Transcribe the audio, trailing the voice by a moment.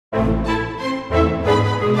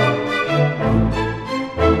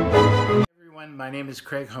Everyone, my name is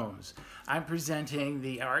Craig Holmes. I'm presenting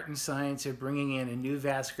the art and science of bringing in a new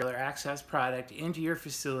vascular access product into your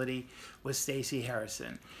facility with Stacey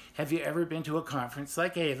Harrison. Have you ever been to a conference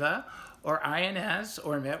like AVA or INS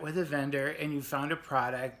or met with a vendor and you found a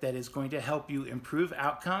product that is going to help you improve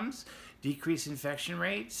outcomes, decrease infection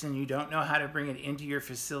rates, and you don't know how to bring it into your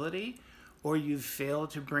facility, or you've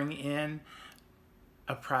failed to bring in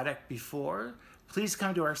a product before? Please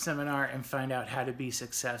come to our seminar and find out how to be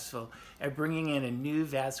successful at bringing in a new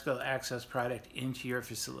vascular access product into your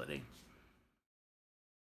facility.